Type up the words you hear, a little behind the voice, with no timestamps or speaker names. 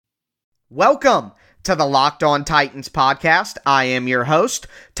Welcome to the Locked On Titans podcast. I am your host,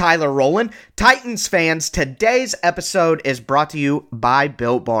 Tyler Rowland. Titans fans, today's episode is brought to you by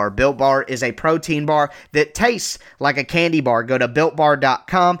Built Bar. Built Bar is a protein bar that tastes like a candy bar. Go to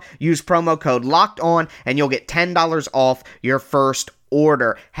BuiltBar.com, use promo code LOCKEDON, and you'll get $10 off your first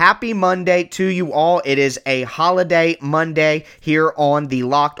order. Happy Monday to you all. It is a holiday Monday here on the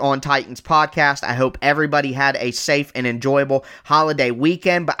Locked On Titans podcast. I hope everybody had a safe and enjoyable holiday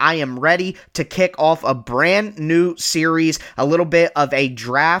weekend, but I am ready to kick off a brand new series, a little bit of a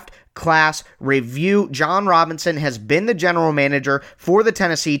draft class review. Jon Robinson has been the general manager for the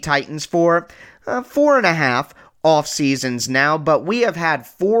Tennessee Titans for 4.5 off seasons now, but we have had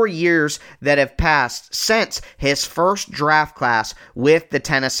 4 years that have passed since his first draft class with the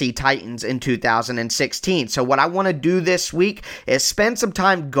Tennessee Titans in 2016. So what I want to do this week is spend some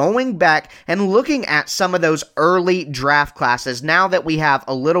time going back and looking at some of those early draft classes now that we have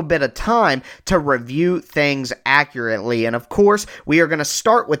a little bit of time to review things accurately. And of course, we are going to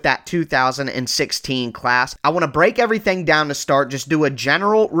start with that 2016 class. I want to break everything down to start, just do a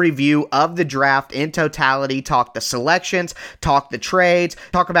general review of the draft in totality, talk the selections, talk the trades,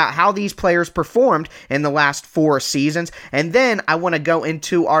 talk about how these players performed in the last 4 seasons, and then I want to go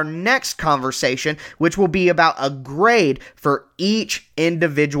into our next conversation, which will be about a grade for each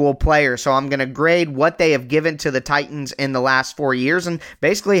individual player. So I'm going to grade what they have given to the Titans in the last 4 years and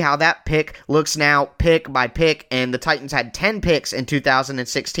basically how that pick looks now pick by pick, and the Titans had 10 picks in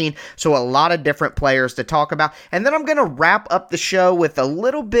 2016, so a lot of different players to talk about. And then I'm going to wrap up the show with a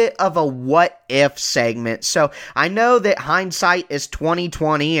little bit of a what if segment. So I know that hindsight is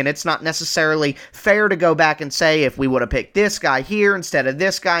 20/20, and it's not necessarily fair to go back and say if we would have picked this guy here instead of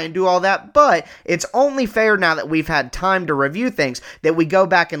this guy and do all that, but it's only fair now that we've had time to review things that we go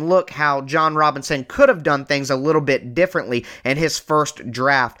back and look how Jon Robinson could have done things a little bit differently in his first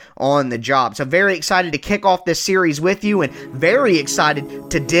draft on the job. So very excited to kick off this series with you, and very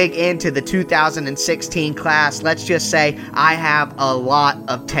excited to dig into the 2016 class. Let's just say I have a lot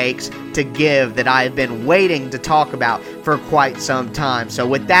of takes to give that I have been waiting to talk about for quite some time. So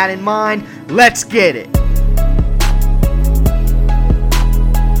with that in mind, let's get it.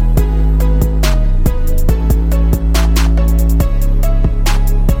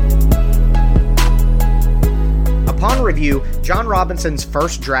 Upon review, Jon Robinson's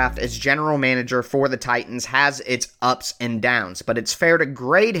first draft as general manager for the Titans has its ups and downs, but it's fair to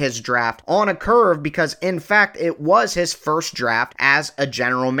grade his draft on a curve because, in fact, it was his first draft as a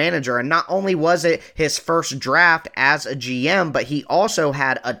general manager. And not only was it his first draft as a GM, but he also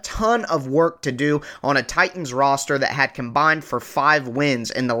had a ton of work to do on a Titans roster that had combined for 5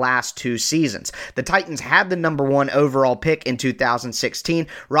 wins in the last 2 seasons. The Titans had the number 1 overall pick in 2016.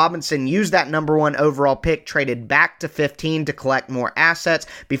 Robinson used that number 1 overall pick, traded back to 15 to collect more assets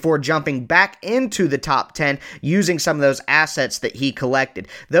before jumping back into the top 10 using some of those assets that he collected.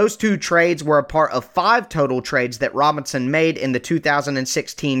 Those 2 trades were a part of 5 total trades that Robinson made in the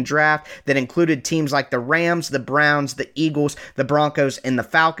 2016 draft that included teams like the Rams, the Browns, the Eagles, the Broncos, and the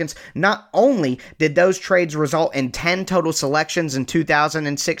Falcons. Not only did those trades result in 10 total selections in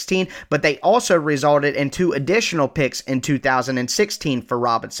 2016, but they also resulted in 2 additional picks in 2016 for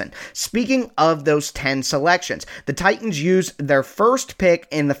Robinson. Speaking of those 10 selections, the Titans used their first pick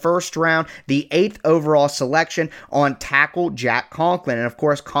in the first round, the 8th overall selection, on tackle Jack Conklin. And of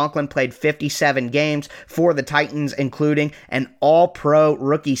course, Conklin played 57 games for the Titans, including an all-pro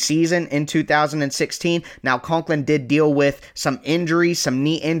rookie season in 2016. Now, Conklin did deal with some injuries, some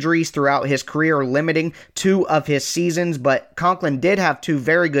knee injuries throughout his career, limiting 2 of his seasons, but Conklin did have 2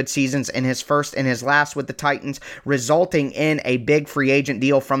 very good seasons in his first and his last with the Titans, resulting in a big free agent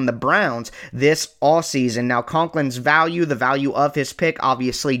deal from the Browns this offseason. Now, Conklin's value, the value of his pick,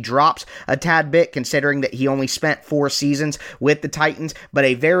 obviously drops a tad bit considering that he only spent 4 seasons with the Titans, but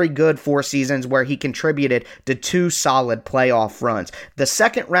a very good 4 seasons where he contributed to 2 solid playoff runs. The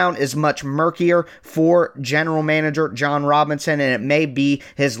second round is much murkier for general manager Jon Robinson, and it may be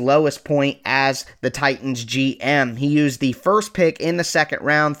his lowest point as the Titans GM. He used the first pick in the second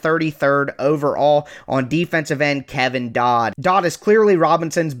round, 33rd overall, on defensive end Kevin Dodd. Dodd is clearly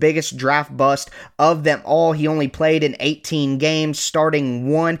Robinson's biggest draft bust of them all. He only played in 18 games, starting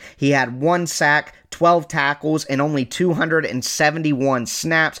 1. He had 1 sack, 12 tackles, and only 271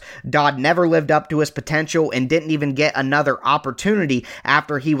 snaps. Dodd never lived up to his potential and didn't even get another opportunity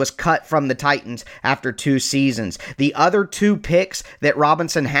after he was cut from the Titans after 2 seasons. The other 2 picks that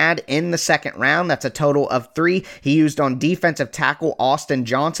Robinson had in the second round, that's a total of 3. He used on defensive tackle Austin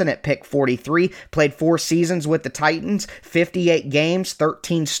Johnson at pick 43, played 4 seasons with the Titans, 58 games,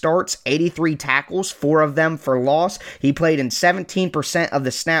 13 starts, 83 tackles, 4 of them for loss. He played in 17% of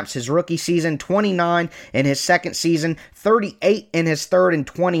the snaps his rookie season, 29 in his second season, 38 in his third, and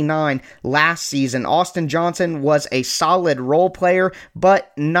 29 last season. Austin Johnson was a solid role player,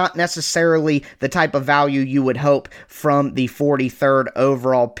 but not necessarily the type of value you would hope from the 43rd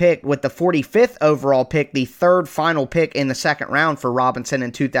overall pick. With the 45th overall pick, the third final pick in the second round for Robinson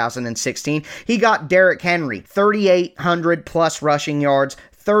in 2016, he got Derrick Henry, 3,800 plus rushing yards,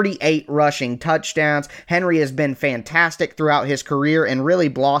 38 rushing touchdowns. Henry has been fantastic throughout his career and really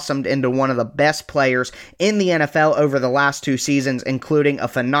blossomed into one of the best players in the NFL over the last 2 seasons, including a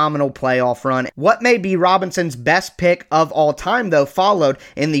phenomenal playoff run. What may be Robinson's best pick of all time, though, followed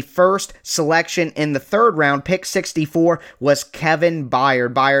in the first selection in the third round. Pick 64 was Kevin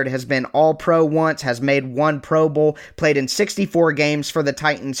Byard. Byard has been All-Pro once, has made 1 Pro Bowl, played in 64 games for the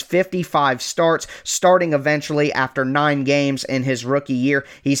Titans, 55 starts, starting eventually after 9 games in his rookie year.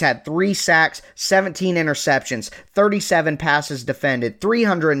 He's had 3 sacks, 17 interceptions, 37 passes defended,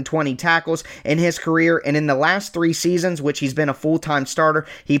 320 tackles in his career, and in the last 3 seasons, which he's been a full-time starter,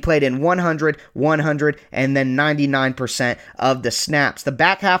 he played in 100, 100, and then 99% of the snaps. The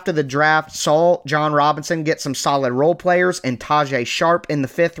back half of the draft saw John Robinson get some solid role players in Tajae Sharpe in the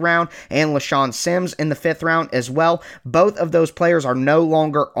 5th round and LaShawn Sims in the 5th round as well. Both of those players are no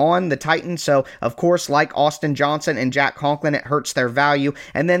longer on the Titans, so of course, like Austin Johnson and Jack Conklin, it hurts their value.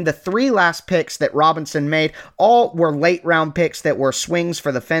 And then the 3 last picks that Robinson made, all were late round picks that were swings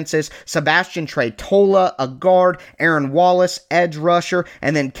for the fences. Sebastian Tretola, a guard, Aaron Wallace, edge rusher,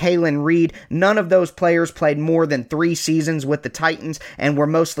 and then Kalen Reed. None of those players played more than 3 seasons with the Titans and were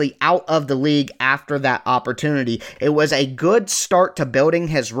mostly out of the league after that opportunity. It was a good start to building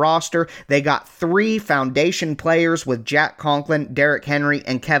his roster. They got 3 foundation players with Jack Conklin, Derrick Henry,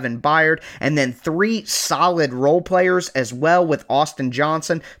 and Kevin Byard, and then 3 solid role players as well with Austin Johnson,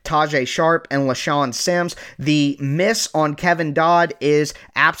 Tajae Sharpe, and LaShawn Sims. The miss on Kevin Dodd is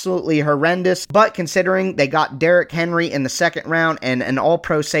absolutely horrendous, but considering they got Derrick Henry in the second round and an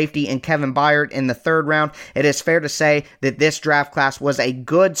all-pro safety in Kevin Byard in the third round, it is fair to say that this draft class was a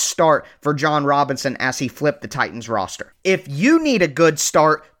good start for John Robinson as he flipped the Titans roster. If you need a good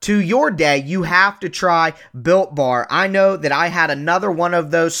start to your day, you have to try Built Bar. I know that I had another one of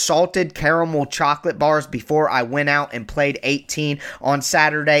those salted caramel chocolate bars before I went out and played 18 on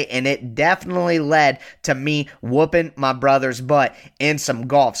Saturday, and it definitely led to me whooping my brother's butt in some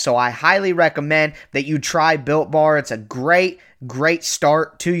golf. So I highly recommend that you try Built Bar. It's a great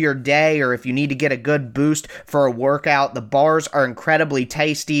start to your day, or if you need to get a good boost for a workout. The bars are incredibly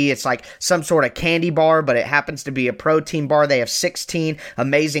tasty. It's like some sort of candy bar, but it happens to be a protein bar. They have 16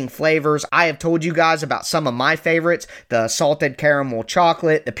 amazing flavors. I have told you guys about some of my favorites, the salted caramel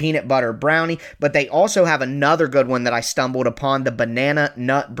chocolate, the peanut butter brownie, but they also have another good one that I stumbled upon, the banana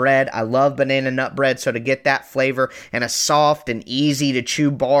nut bread. I love banana nut bread, so to get that flavor and a soft and easy to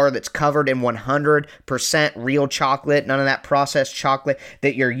chew bar that's covered in 100% real chocolate, none of that processed chocolate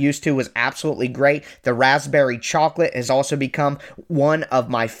that you're used to, was absolutely great. The raspberry chocolate has also become one of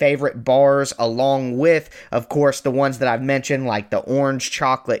my favorite bars, along with, of course, the ones that I've mentioned, like the orange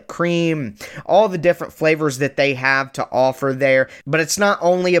chocolate cream, all the different flavors that they have to offer there. But it's not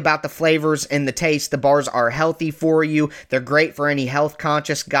only about the flavors and the taste. The bars are healthy for you. They're great for any health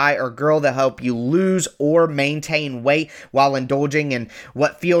conscious guy or girl to help you lose or maintain weight while indulging in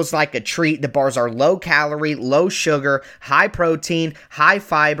what feels like a treat. The bars are low calorie, low sugar, high protein, high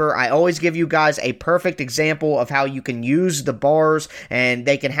fiber. I always give you guys a perfect example of how you can use the bars, and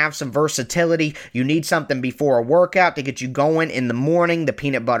they can have some versatility. You need something before a workout to get you going in the morning. The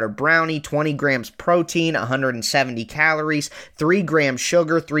peanut butter brownie, 20 grams protein, 170 calories, 3 grams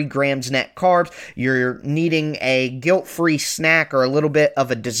sugar, 3 grams net carbs. You're needing a guilt-free snack or a little bit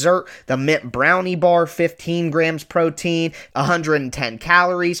of a dessert. The mint brownie bar, 15 grams protein, 110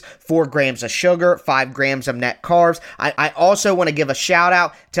 calories, 4 grams of sugar, 5 grams of net carbs. I also want to give a shout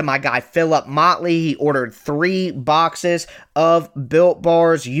out to my guy Philip Motley. He ordered 3 boxes of Built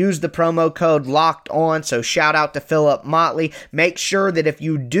Bars. Use the promo code Locked On. So shout out to Philip Motley. Make sure that if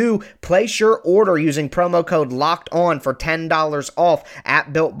you do place your order using promo code Locked On for $10 off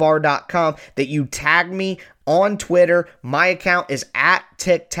at BuiltBar.com, that you tag me on Twitter. My account is at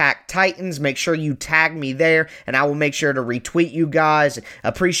TicTacTitans. Make sure you tag me there, and I will make sure to retweet you guys.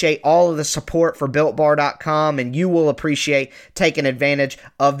 Appreciate all of the support for BuiltBar.com, and you will appreciate taking advantage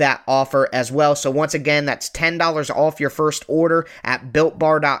of that offer as well. So once again, that's $10 off your first order at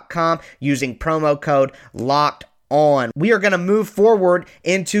BuiltBar.com using promo code LOCKED on. We are going to move forward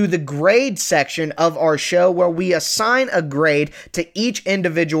into the grade section of our show, where we assign a grade to each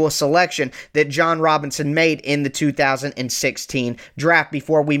individual selection that Jon Robinson made in the 2016 draft.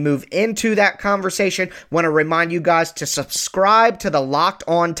 Before we move into that conversation, want to remind you guys to subscribe to the Locked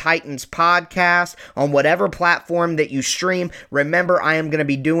On Titans podcast on whatever platform that you stream. Remember, I am going to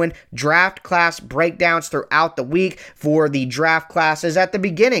be doing draft class breakdowns throughout the week for the draft classes at the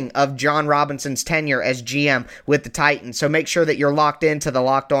beginning of Jon Robinson's tenure as GM with the Titans. So make sure that you're locked into the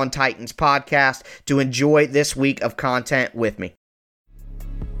Locked On Titans podcast to enjoy this week of content with me.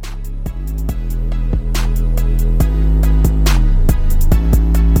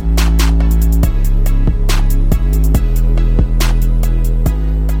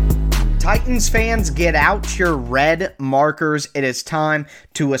 Titans fans, get out your red markers. It is time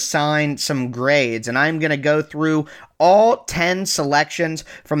to assign some grades, and I'm going to go through all 10 selections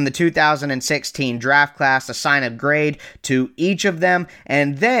from the 2016 draft class, assign a grade to each of them,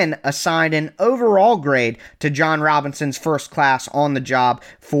 and then assign an overall grade to Jon Robinson's first class on the job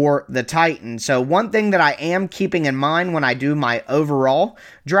for the Titans. So one thing that I am keeping in mind when I do my overall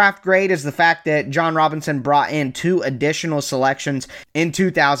draft grade is the fact that Jon Robinson brought in 2 additional selections in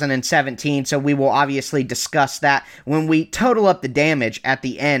 2017, so we will obviously discuss that when we total up the damage at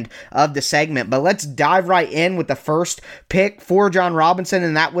the end of the segment. But let's dive right in with the first pick for Jon Robinson,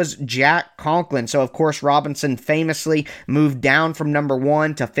 and that was Jack Conklin. So, of course, Robinson famously moved down from number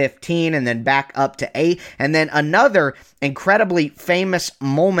 1 to 15 and then back up to 8. And then another incredibly famous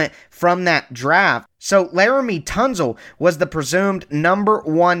moment from that draft. So Laremy Tunsil was the presumed number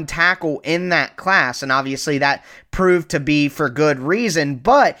 1 tackle in that class, and obviously that proved to be for good reason,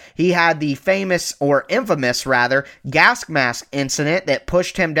 but he had the famous, or infamous rather, gas mask incident that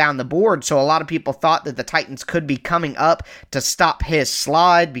pushed him down the board, so a lot of people thought that the Titans could be coming up to stop his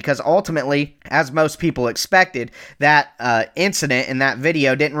slide, because ultimately, as most people expected, that incident in that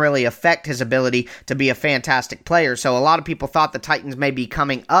video didn't really affect his ability to be a fantastic player, so a lot of people thought the Titans may be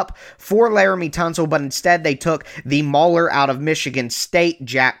coming up for Laremy Tunsil, but instead they took the mauler out of Michigan State,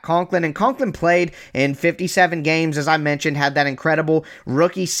 Jack Conklin, and Conklin played in 57 games, as I mentioned, had that incredible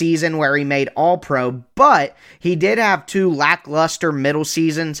rookie season where he made All-Pro, but he did have 2 lackluster middle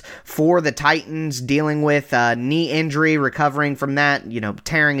seasons for the Titans, dealing with knee injury, recovering from that,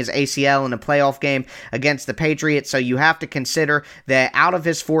 tearing his ACL in a playoff game against the Patriots, so you have to consider that out of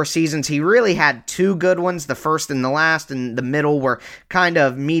his 4 seasons, he really had 2 good ones, the first and the last, and the middle were kind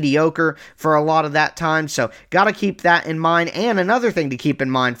of mediocre for a lot of that time, so got to keep that in mind. And another thing to keep in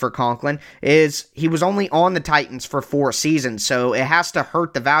mind for Conklin is he was only on the Titans for 4 seasons, so it has to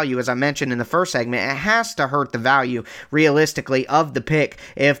hurt the value, as I mentioned in the first segment, it has to hurt the value realistically of the pick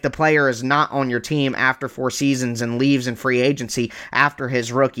if the player is not on your team after 4 seasons and leaves in free agency after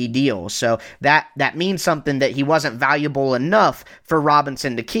his rookie deal. So that means something, that he wasn't valuable enough for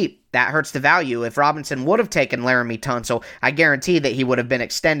Robinson to keep. That hurts the value. If Robinson would have taken Laremy Tunsil, I guarantee that he would have been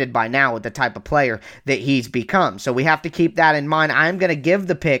extended by now with the type of player that he's become. So we have to keep that in mind. I'm going to give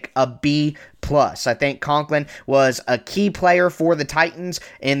the pick a B+. I think Conklin was a key player for the Titans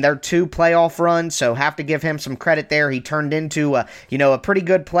in their 2 playoff runs, so have to give him some credit there. He turned into a pretty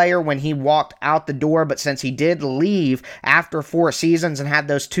good player when he walked out the door, but since he did leave after 4 seasons and had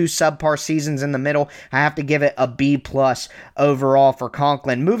those 2 subpar seasons in the middle, I have to give it a B+ overall for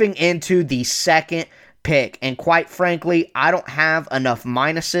Conklin. Moving into the second pick, and quite frankly, I don't have enough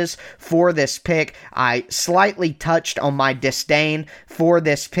minuses for this pick. I slightly touched on my disdain for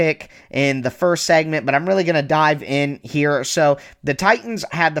this pick in the first segment, but I'm really going to dive in here. So the Titans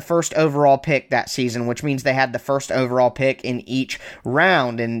had the first overall pick that season, which means they had the first overall pick in each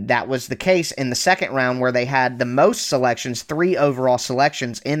round, and that was the case in the second round, where they had the most selections, 3 overall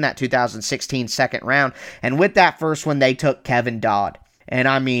selections in that 2016 second round, and with that first one, they took Kevin Dodd. And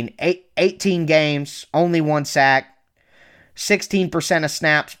I mean, 18 games, only 1 sack, 16% of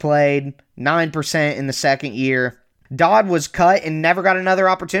snaps played, 9% in the second year. Dodd was cut and never got another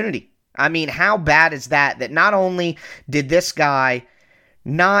opportunity. I mean, how bad is that? That not only did this guy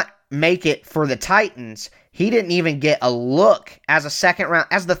not make it for the Titans, he didn't even get a look as a second round,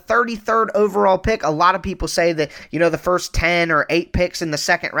 as the 33rd overall pick. A lot of people say that, the first 10 or 8 picks in the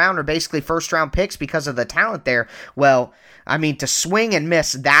second round are basically first round picks because of the talent there. Well, I mean, to swing and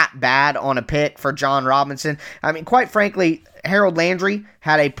miss that bad on a pick for Jon Robinson, I mean, quite frankly, Harold Landry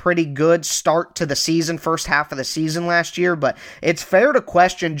had a pretty good start to the season, first half of the season last year, but it's fair to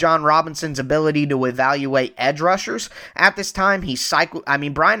question Jon Robinson's ability to evaluate edge rushers. At this time,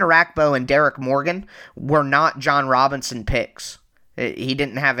 Brian Orakpo and Derek Morgan were not Jon Robinson picks. He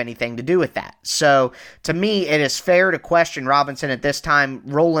didn't have anything to do with that. So, to me, it is fair to question Robinson at this time,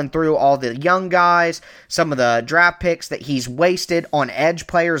 rolling through all the young guys, some of the draft picks that he's wasted on edge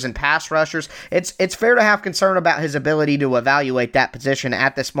players and pass rushers. It's fair to have concern about his ability to evaluate that position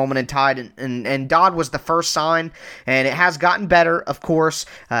at this moment in time, and Dodd was the first sign, and it has gotten better, of course.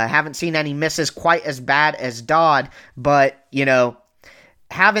 Haven't seen any misses quite as bad as Dodd, but,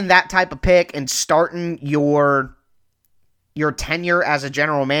 having that type of pick and starting your tenure as a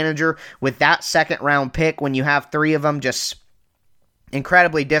general manager with that second round pick when you have 3 of them, just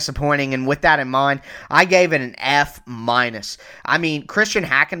incredibly disappointing. And with that in mind, I gave it an F-. I mean, Christian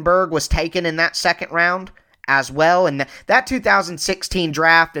Hackenberg was taken in that second round as well. And that 2016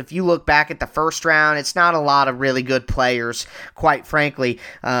 draft, if you look back at the first round, it's not a lot of really good players, quite frankly.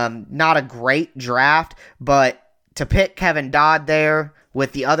 Not a great draft, but to pick Kevin Dodd there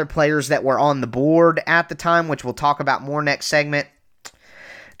with the other players that were on the board at the time, which we'll talk about more next segment,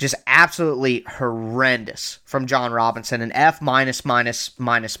 just absolutely horrendous from Jon Robinson, an F-.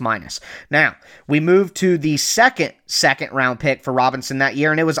 Now, we move to the second round pick for Robinson that year,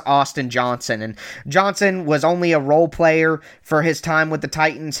 and it was Austin Johnson. And Johnson was only a role player for his time with the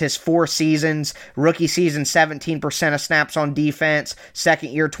Titans, his 4 seasons. Rookie season, 17% of snaps on defense.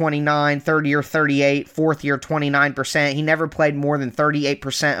 Second year, 29%. Third year, 38%. Fourth year, 29%. He never played more than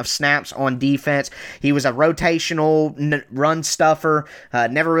 38% of snaps on defense. He was a rotational run stuffer,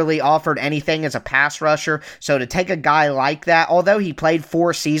 never really offered anything as a pass rusher. So to take a guy like that, although he played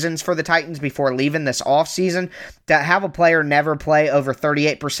 4 seasons for the Titans before leaving this offseason, to have a player never play over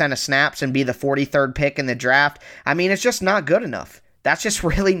 38% of snaps and be the 43rd pick in the draft, I mean, it's just not good enough. That's just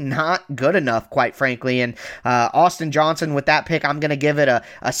really not good enough, quite frankly. And Austin Johnson, with that pick, I'm going to give it a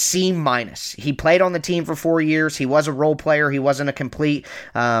C-. He played on the team for 4 years. He was a role player. He wasn't a complete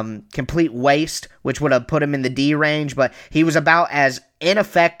waste, which would have put him in the D range, but he was about as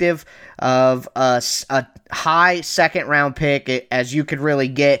ineffective of a high second round pick as you could really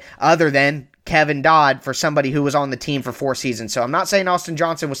get, other than Kevin Dodd, for somebody who was on the team for 4 seasons. So I'm not saying Austin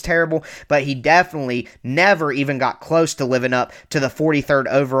Johnson was terrible, but he definitely never even got close to living up to the 43rd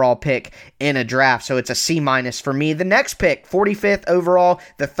overall pick in a draft. So it's a C- for me. The next pick, 45th overall,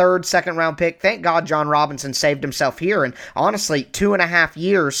 the third second round pick. Thank God Jon Robinson saved himself here. And honestly, 2.5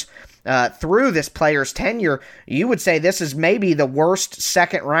 years through this player's tenure, you would say this is maybe the worst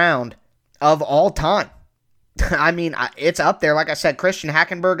second round of all time. I mean, it's up there. Like I said, Christian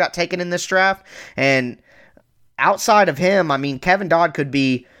Hackenberg got taken in this draft, and outside of him, I mean, Kevin Dodd could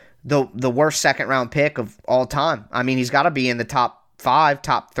be the worst second round pick of all time. I mean, he's got to be in the top 5,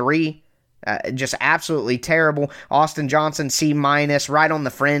 top 3. Just absolutely terrible. Austin Johnson, C-, right on the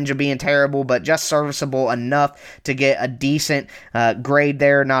fringe of being terrible, but just serviceable enough to get a decent grade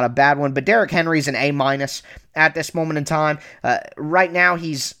there. Not a bad one. But Derrick Henry's an A- at this moment in time. Right now,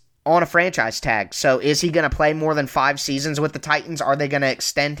 he's on a franchise tag. So is he going to play more than 5 seasons with the Titans? Are they going to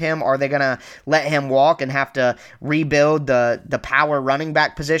extend him? Are they going to let him walk and have to rebuild the power running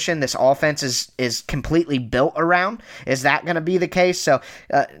back position this offense is completely built around? Is that going to be the case? So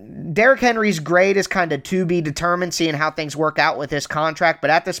Derrick Henry's grade is kind of to be determined, seeing how things work out with his contract.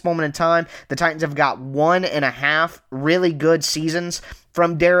 But at this moment in time, the Titans have got 1.5 really good seasons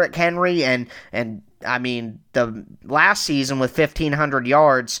from Derrick Henry, and I mean, the last season with 1,500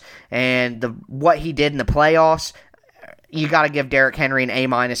 yards and what he did in the playoffs, you got to give Derrick Henry an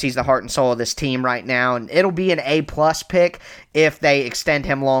A-. He's the heart and soul of this team right now, and it'll be an A+ pick if they extend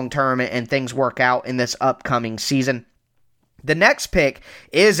him long-term and things work out in this upcoming season. The next pick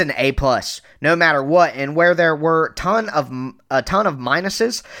is an A+, no matter what, and where there were a ton of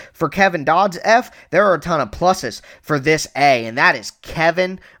minuses for Kevin Dodd's F, there are a ton of pluses for this A, and that is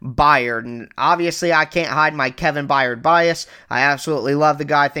Kevin Byard. And obviously, I can't hide my Kevin Byard bias. I absolutely love the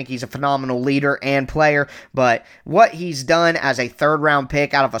guy. I think he's a phenomenal leader and player, but what he's done as a third-round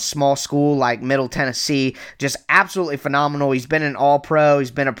pick out of a small school like Middle Tennessee, just absolutely phenomenal. He's been an All-Pro. He's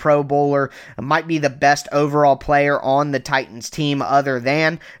been a Pro Bowler. Might be the best overall player on the Titans Titans team other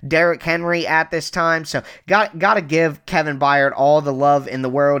than Derrick Henry at this time. So got to give Kevin Byard all the love in the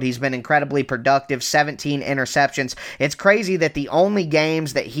world. He's been incredibly productive, 17 interceptions. It's crazy that the only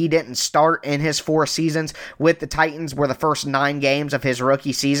games that he didn't start in his 4 seasons with the Titans were the first 9 games of his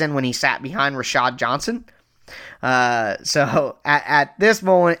rookie season when he sat behind Rashad Johnson. So at this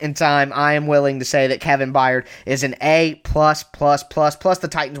moment in time, I am willing to say that Kevin Byard is an A++++. Plus the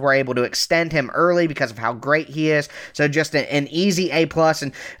Titans were able to extend him early because of how great he is. So just an easy A+.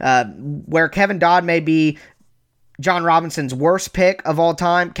 And where Kevin Dodd may be John Robinson's worst pick of all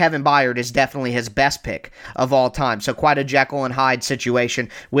time, Kevin Byard is definitely his best pick of all time. So quite a Jekyll and Hyde situation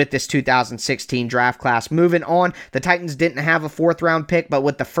with this 2016 draft class. Moving on, the Titans didn't have a 4th round pick, but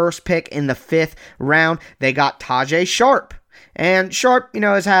with the first pick in the 5th round, they got Tajae Sharpe. And Sharpe,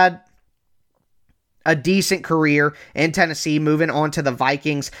 has had a decent career in Tennessee, moving on to the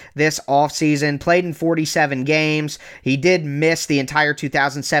Vikings this offseason. Played in 47 games. He did miss the entire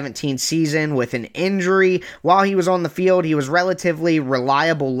 2017 season with an injury. While he was on the field, he was relatively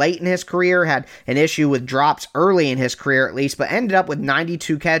reliable late in his career, had an issue with drops early in his career at least, but ended up with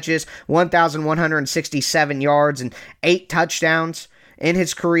 92 catches, 1,167 yards, and 8 touchdowns. In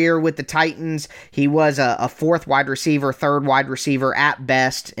his career with the Titans, he was a 4th wide receiver, 3rd wide receiver at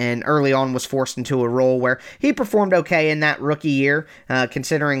best, and early on was forced into a role where he performed okay in that rookie year,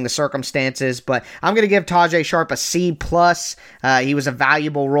 considering the circumstances. But I'm going to give Tajae Sharpe a C+. He was a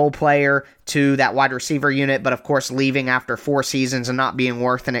valuable role player to that wide receiver unit, but of course leaving after 4 seasons and not being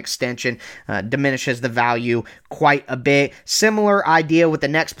worth an extension diminishes the value quite a bit. Similar idea with the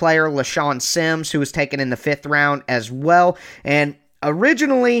next player, LaShawn Sims, who was taken in the 5th round as well. And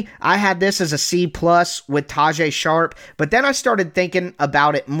originally, I had this as a C+ with Tajae Sharpe, but then I started thinking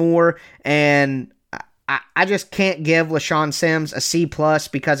about it more, and I just can't give LaShawn Sims a C+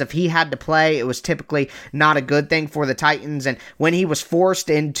 because if he had to play, it was typically not a good thing for the Titans, and when he was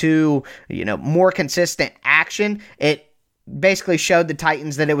forced into, more consistent action, it basically showed the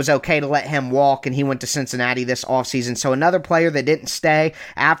Titans that it was okay to let him walk, and he went to Cincinnati this offseason. So another player that didn't stay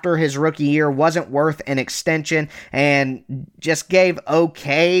after his rookie year, wasn't worth an extension, and just gave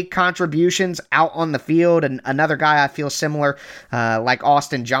okay contributions out on the field. And another guy I feel similar, like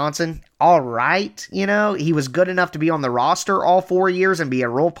Austin Johnson. All right, he was good enough to be on the roster all 4 years and be a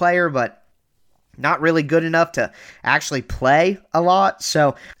role player, but not really good enough to actually play a lot.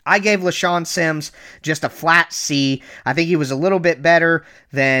 So I gave LaShawn Sims just a flat C. I think he was a little bit better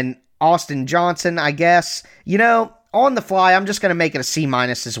than Austin Johnson, I guess. On the fly, I'm just going to make it a C-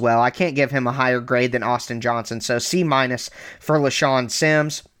 as well. I can't give him a higher grade than Austin Johnson. So C- for LaShawn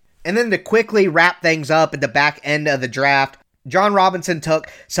Sims. And then to quickly wrap things up at the back end of the draft, John Robinson took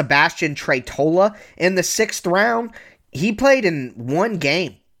Sebastian Tretola in the 6th round. He played in 1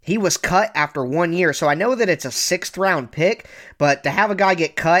 game. He was cut after 1 year, so I know that it's a 6th round pick, but to have a guy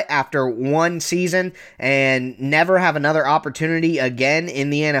get cut after 1 season and never have another opportunity again in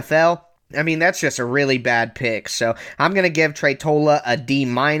the NFL, that's just a really bad pick. So I'm going to give Tretola a D-.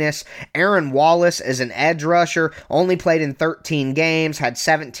 Aaron Wallace is an edge rusher, only played in 13 games, had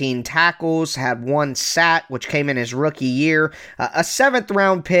 17 tackles, had 1 sack, which came in his rookie year. A 7th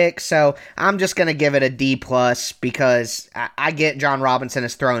round pick, so I'm just going to give it a D+ because I get John Robinson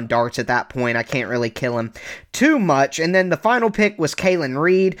is throwing darts at that point. I can't really kill him too much. And then the final pick was Kalen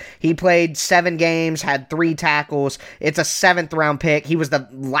Reed. He played 7 games, had 3 tackles. It's a 7th round pick. He was the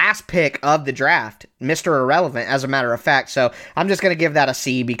last pick of the draft, Mr. Irrelevant, as a matter of fact. So I'm just going to give that a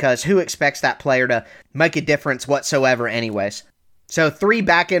C because who expects that player to make a difference whatsoever anyways? So 3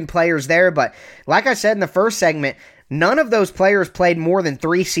 back-end players there, but like I said in the first segment, none of those players played more than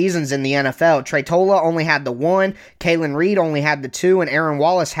 3 seasons in the NFL. Tretola only had the 1, Kalen Reed only had the 2, and Aaron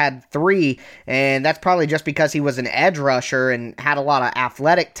Wallace had 3, and that's probably just because he was an edge rusher and had a lot of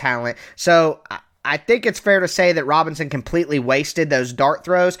athletic talent. So I think it's fair to say that Robinson completely wasted those dart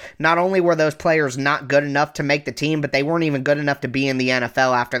throws. Not only were those players not good enough to make the team, but they weren't even good enough to be in the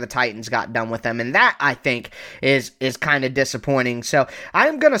NFL after the Titans got done with them. And that, I think, is kind of disappointing. So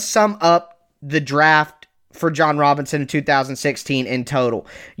I'm going to sum up the draft for John Robinson in 2016 in total.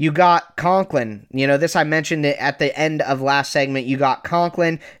 You got Conklin. This I mentioned it at the end of last segment. You got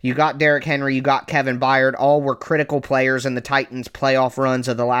Conklin, you got Derrick Henry, you got Kevin Byard. All were critical players in the Titans' playoff runs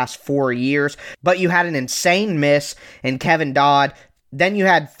of the last 4 years. But you had an insane miss in Kevin Dodd. Then you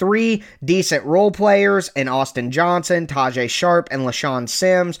had 3 decent role players in Austin Johnson, Tajae Sharpe, and LaShawn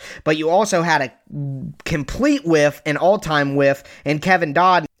Sims. But you also had a complete whiff, an all-time whiff, in Kevin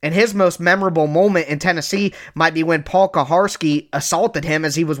Dodd. And his most memorable moment in Tennessee might be when Paul Kuharsky assaulted him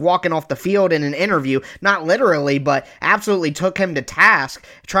as he was walking off the field in an interview. Not literally, but absolutely took him to task,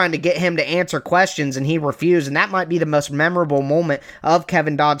 trying to get him to answer questions, and he refused. And that might be the most memorable moment of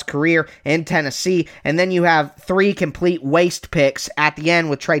Kevin Dodd's career in Tennessee. And then you have 3 complete waste picks at the end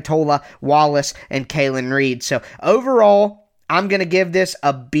with Trey Tola, Wallace, and Kalen Reed. So overall, I'm going to give this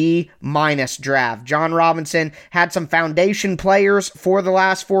a B- draft. Jon Robinson had some foundation players for the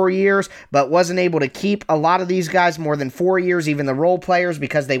last 4 years, but wasn't able to keep a lot of these guys more than 4 years, even the role players,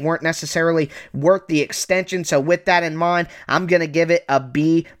 because they weren't necessarily worth the extension. So with that in mind, I'm going to give it a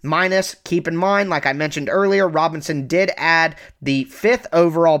B-. Keep in mind, like I mentioned earlier, Robinson did add the 5th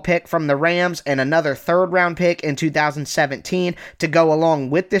overall pick from the Rams and another 3rd round pick in 2017 to go along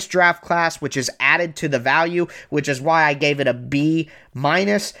with this draft class, which is added to the value, which is why I gave it a B-.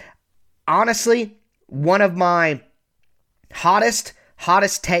 Honestly, one of my hottest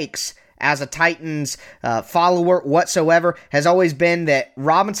takes as a Titans follower whatsoever has always been that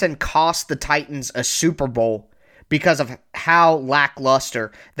Robinson cost the Titans a Super Bowl because of how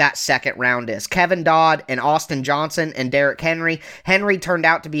lackluster that second round is. Kevin Dodd and Austin Johnson and Derrick Henry. Henry turned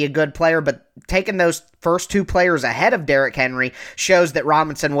out to be a good player, but taking those first 2 players ahead of Derrick Henry shows that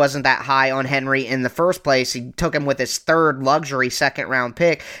Robinson wasn't that high on Henry in the first place. He took him with his 3rd luxury second round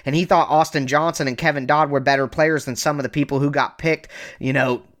pick, and he thought Austin Johnson and Kevin Dodd were better players than some of the people who got picked,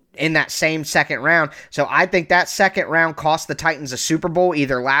 in that same second round. So I think that second round cost the Titans a Super Bowl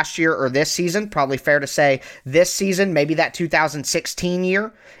either last year or this season. Probably fair to say this season, maybe that 2016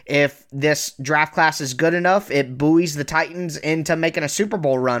 year. If this draft class is good enough, it buoys the Titans into making a Super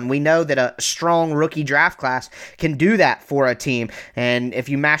Bowl run. We know that a strong rookie draft class can do that for a team. And if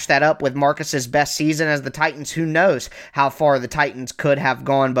you mash that up with Marcus's best season as the Titans, who knows how far the Titans could have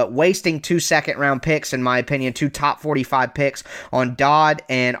gone. But wasting 2 second round picks, in my opinion, 2 top 45 picks on Dodd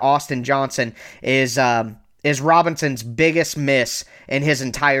and Austin Johnson is Robinson's biggest miss in his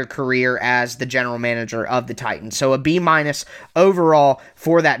entire career as the general manager of the Titans. So a B- overall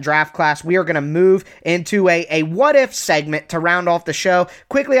for that draft class. We are going to move into a what-if segment to round off the show.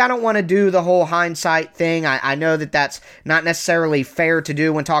 Quickly, I don't want to do the whole hindsight thing. I know that that's not necessarily fair to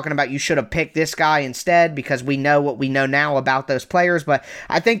do when talking about you should have picked this guy instead, because we know what we know now about those players. But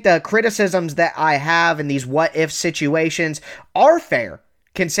I think the criticisms that I have in these what-if situations are fair,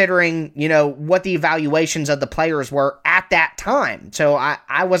 considering, what the evaluations of the players were at that time. So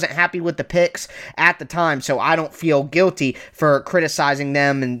I wasn't happy with the picks at the time, so I don't feel guilty for criticizing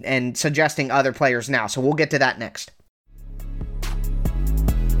them and suggesting other players now. So we'll get to that next.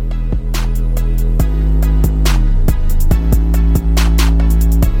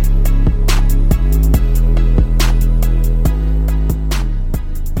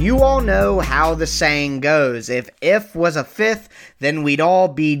 You all know how the saying goes. If was a fifth, then we'd all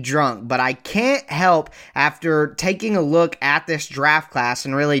be drunk. But I can't help, after taking a look at this draft class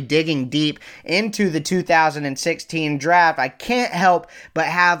and really digging deep into the 2016 draft, I can't help but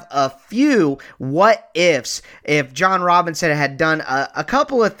have a few what ifs if Jon Robinson had done a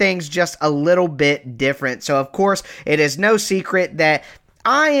couple of things just a little bit different. So, of course, it is no secret that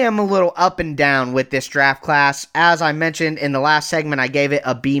I am a little up and down with this draft class. As I mentioned in the last segment, I gave it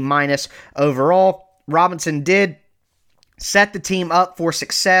a B- overall. Robinson did set the team up for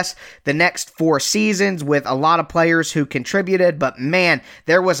success the next 4 seasons with a lot of players who contributed, but man,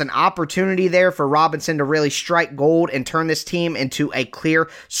 there was an opportunity there for Robinson to really strike gold and turn this team into a clear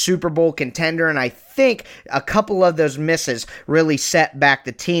Super Bowl contender, and I think a couple of those misses really set back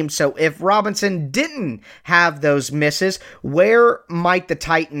the team. So if Robinson didn't have those misses, where might the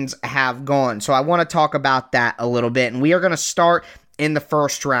Titans have gone? So I want to talk about that a little bit, and we are going to start in the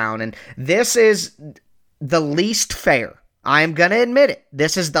first round, and this is the least fair. I am going to admit it.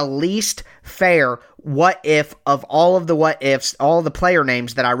 This is the least fair what if of all of the what ifs, all the player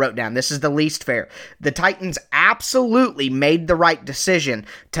names that I wrote down. This is the least fair. The Titans absolutely made the right decision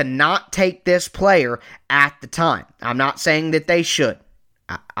to not take this player at the time. I'm not saying that they should.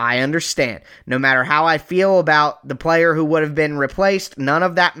 I understand. No matter how I feel about the player who would have been replaced, none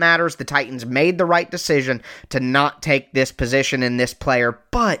of that matters. The Titans made the right decision to not take this position in this player.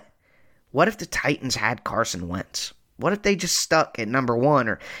 But what if the Titans had Carson Wentz? What if they just stuck at number 1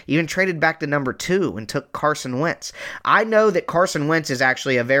 or even traded back to number 2 and took Carson Wentz? I know that Carson Wentz is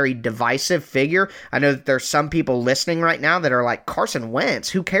actually a very divisive figure. I know that there's some people listening right now that are like, Carson Wentz?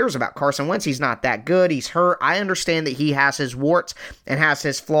 Who cares about Carson Wentz? He's not that good. He's hurt. I understand that he has his warts and has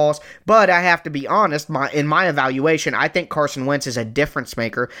his flaws, but I have to be honest, in my evaluation, I think Carson Wentz is a difference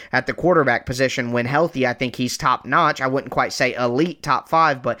maker at the quarterback position. When healthy, I think he's top notch. I wouldn't quite say elite top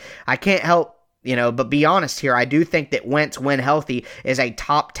 5, but I can't help But be honest here. I do think that Wentz, when healthy, is a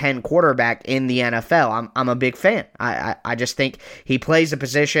top 10 quarterback in the NFL. I'm a big fan. I just think he plays the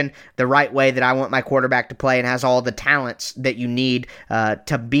position the right way that I want my quarterback to play and has all the talents that you need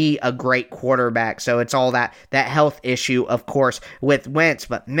to be a great quarterback. So it's all that health issue, of course, with Wentz.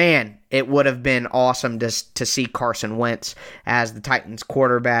 But man, it would have been awesome to see Carson Wentz as the Titans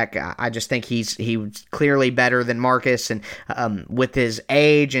quarterback. I just think he's clearly better than Marcus, and with his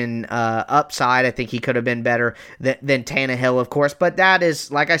age and upside, I think he could have been better than Tannehill, of course. But that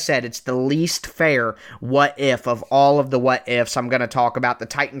is, like I said, it's the least fair what if of all of the what ifs I'm going to talk about. The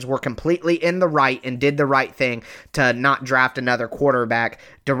Titans were completely in the right and did the right thing to not draft another quarterback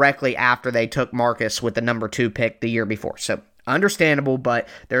directly after they took Marcus with the number 2 pick the year before. So understandable, but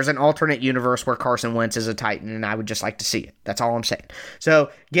there's an alternate universe where Carson Wentz is a Titan, and I would just like to see it. That's all I'm saying. So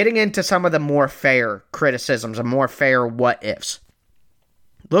getting into some of the more fair criticisms and more fair what-ifs.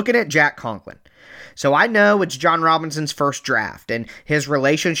 Looking at Jack Conklin. So I know it's John Robinson's first draft, and his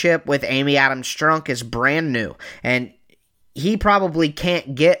relationship with Amy Adams Strunk is brand new, and he probably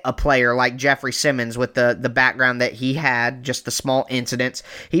can't get a player like Jeffrey Simmons with the background that he had, just the small incidents.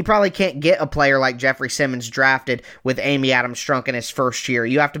 He probably can't get a player like Jeffrey Simmons drafted with Amy Adams Strunk in his first year.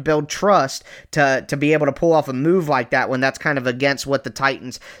 You have to build trust to be able to pull off a move like that when that's kind of against what the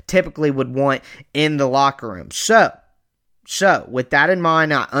Titans typically would want in the locker room. So with that in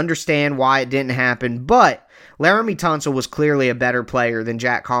mind, I understand why it didn't happen, but Laramie Tunsil was clearly a better player than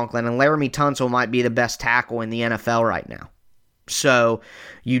Jack Conklin, and Laramie Tunsil might be the best tackle in the NFL right now. So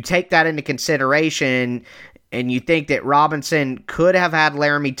you take that into consideration, and you think that Robinson could have had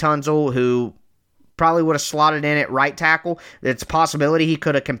Laramie Tunsil, who probably would have slotted in at right tackle. It's a possibility he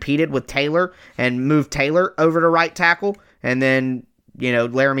could have competed with Taylor and moved Taylor over to right tackle, and then,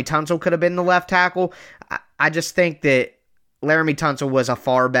 Laramie Tunsil could have been the left tackle. I just think that Laramie Tunsil was a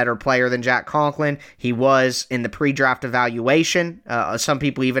far better player than Jack Conklin. He was in the pre-draft evaluation. Some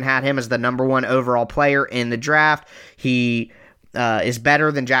people even had him as the number 1 overall player in the draft. He is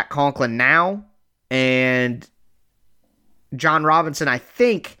better than Jack Conklin now. And John Robinson, I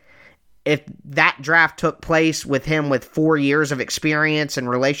think, if that draft took place with him with 4 years of experience and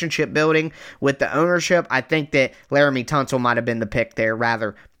relationship building with the ownership, I think that Laramie Tunsil might have been the pick there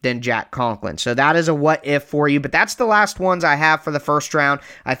rather than Jack Conklin. So that is a what if for you, but that's the last ones I have for the first round.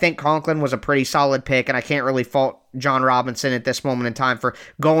 I think Conklin was a pretty solid pick, and I can't really fault John Robinson at this moment in time for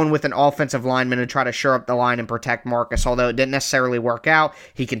going with an offensive lineman to try to shore up the line and protect Marcus. Although it didn't necessarily work out,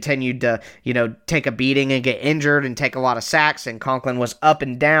 he continued to, take a beating and get injured and take a lot of sacks, and Conklin was up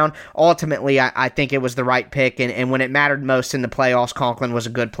and down. Ultimately, I think it was the right pick, and when it mattered most in the playoffs, Conklin was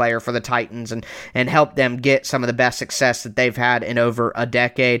a good player for the Titans and helped them get some of the best success that they've had in over a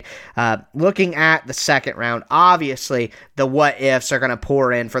decade. Looking at the second round, obviously the what ifs are going to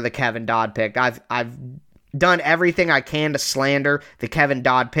pour in for the Kevin Dodd pick. I've done everything I can to slander the Kevin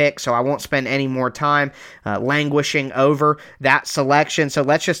Dodd pick, so I won't spend any more time languishing over that selection. So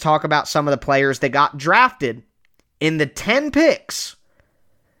let's just talk about some of the players that got drafted in the 10 picks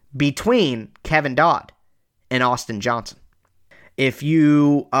between Kevin Dodd and Austin Johnson. If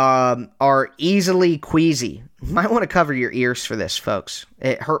you are easily queasy, you might want to cover your ears for this, folks.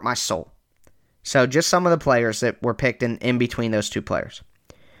 It hurt my soul. So just some of the players that were picked in between those two players.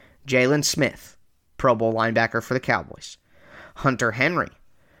 Jalen Smith, Pro Bowl linebacker for the Cowboys. Hunter Henry,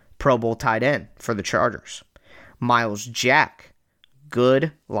 Pro Bowl tight end for the Chargers. Miles Jack,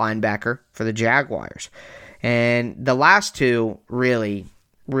 good linebacker for the Jaguars. And the last two really,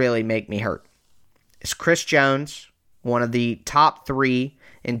 really make me hurt. It's Chris Jones, one of the top 3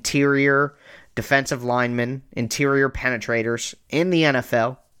 interior defensive linemen, interior penetrators in the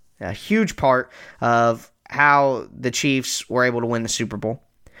NFL. A huge part of how the Chiefs were able to win the Super Bowl.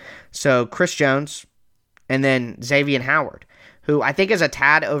 So Chris Jones, and then Xavier Howard, who I think is a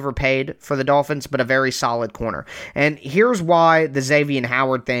tad overpaid for the Dolphins, but a very solid corner. And here's why the Xavier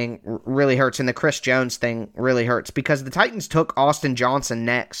Howard thing really hurts and the Chris Jones thing really hurts, because the Titans took Austin Johnson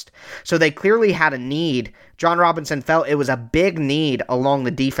next. So they clearly had a need. John Robinson felt it was a big need along the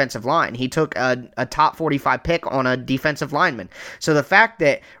defensive line. He took a top 45 pick on a defensive lineman. So the fact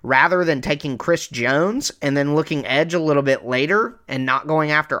that rather than taking Chris Jones and then looking edge a little bit later and not going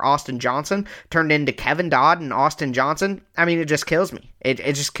after Austin Johnson turned into Kevin Dodd and Austin Johnson, I mean, it just kills me. It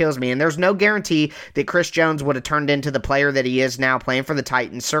just kills me. And there's no guarantee that Chris Jones would have turned into the player that he is now playing for the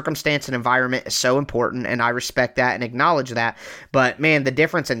Titans. Circumstance and environment is so important, and I respect that and acknowledge that. But, man, the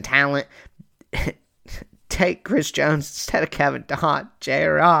difference in talent... Take Chris Jones instead of Kevin Dodd,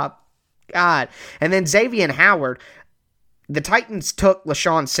 J-Rob. God. And then Xavier Howard, the Titans took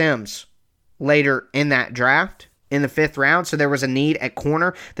LaShawn Sims later in that draft, in the 5th round, so there was a need at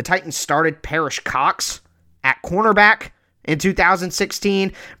corner. The Titans started Parrish Cox at cornerback in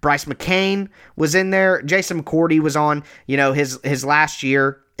 2016. Bryce McCain was in there. Jason McCourty was on, his last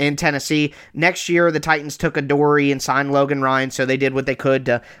year in Tennessee. Next year, the Titans took Adoree and signed Logan Ryan, so they did what they could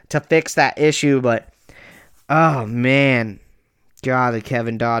to fix that issue. But, oh, man. God, the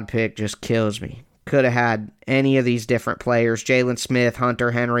Kevin Dodd pick just kills me. Could have had any of these different players. Jalen Smith, Hunter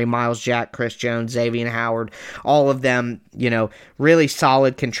Henry, Miles Jack, Chris Jones, Xavier Howard, all of them, really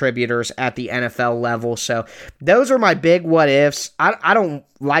solid contributors at the NFL level. So those are my big what ifs. I don't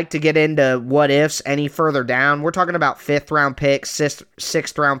like to get into what ifs any further down. We're talking about 5th round picks,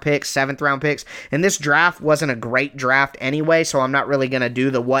 6th round picks, 7th round picks. And this draft wasn't a great draft anyway, so I'm not really going to do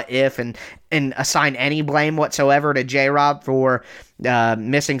the what if and assign any blame whatsoever to J-Rob for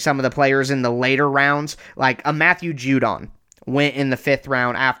missing some of the players in the later rounds. Like a Matthew Judon went in the 5th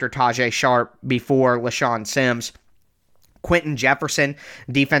round after Tajay Sharp before LaShawn Sims. Quentin Jefferson,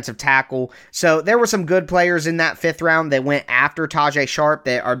 defensive tackle. So there were some good players in that 5th round that went after Tajay Sharp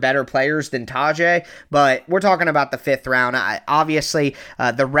that are better players than Tajay, but we're talking about the 5th round. Obviously,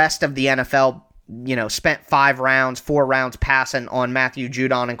 the rest of the NFL spent 4 rounds passing on Matthew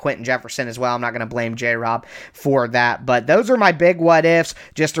Judon and Quentin Jefferson as well. I'm not going to blame J-Rob for that. But those are my big what-ifs.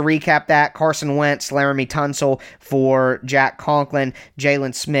 Just to recap that, Carson Wentz, Laramie Tunsil for Jack Conklin,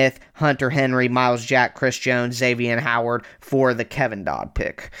 Jalen Smith, Hunter Henry, Miles Jack, Chris Jones, Xavier Howard for the Kevin Dodd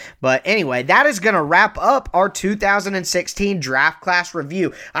pick. But anyway, that is going to wrap up our 2016 draft class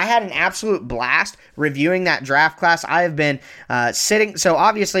review. I had an absolute blast reviewing that draft class. I have been so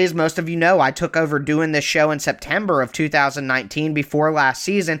obviously, as most of you know, I took over doing this show in September of 2019 before last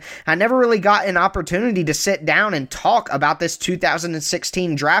season. I never really got an opportunity to sit down and talk about this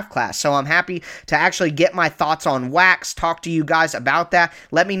 2016 draft class. So I'm happy to actually get my thoughts on wax, talk to you guys about that.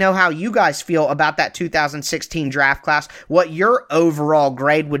 Let me know how you guys feel about that 2016 draft class, what your overall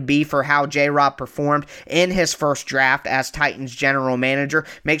grade would be for how J-Rob performed in his first draft as Titans general manager.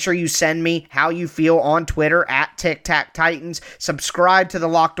 Make sure you send me how you feel on Twitter at TicTacTitans. Subscribe to the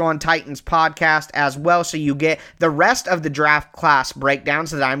Locked On Titans podcast as well so you get the rest of the draft class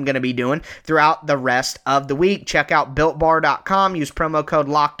breakdowns that I'm going to be doing throughout the rest of the week. Check out BuiltBar.com. Use promo code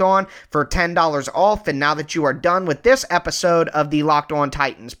LOCKEDON for $10 off. And now that you are done with this episode of the Locked On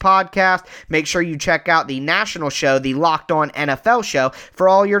Titans podcast, make sure you check out the national show, the Locked On NFL show, for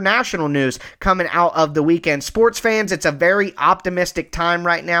all your national news coming out of the weekend. Sports fans, it's a very optimistic time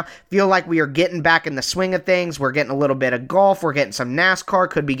right now. Feel like we are getting back in the swing of things. We're getting a little bit of golf. We're getting some NASCAR.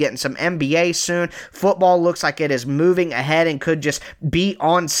 Could be getting some NBA soon. Football looks like it is moving ahead and could just be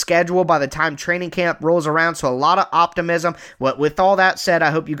on schedule by the time training camp rolls around. So a lot of optimism. With all that said,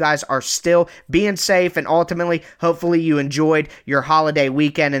 I hope you guys are still being safe, and ultimately, hopefully you enjoyed your holiday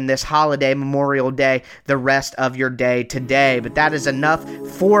weekend and this holiday Memorial Day, the rest of your day today. But that is enough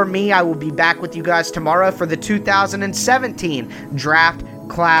for me. I will be back with you guys tomorrow for the 2017 draft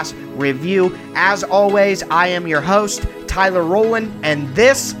class review. As always, I am your host, Tyler Rowland, and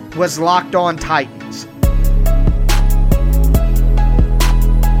this was Locked On Titans.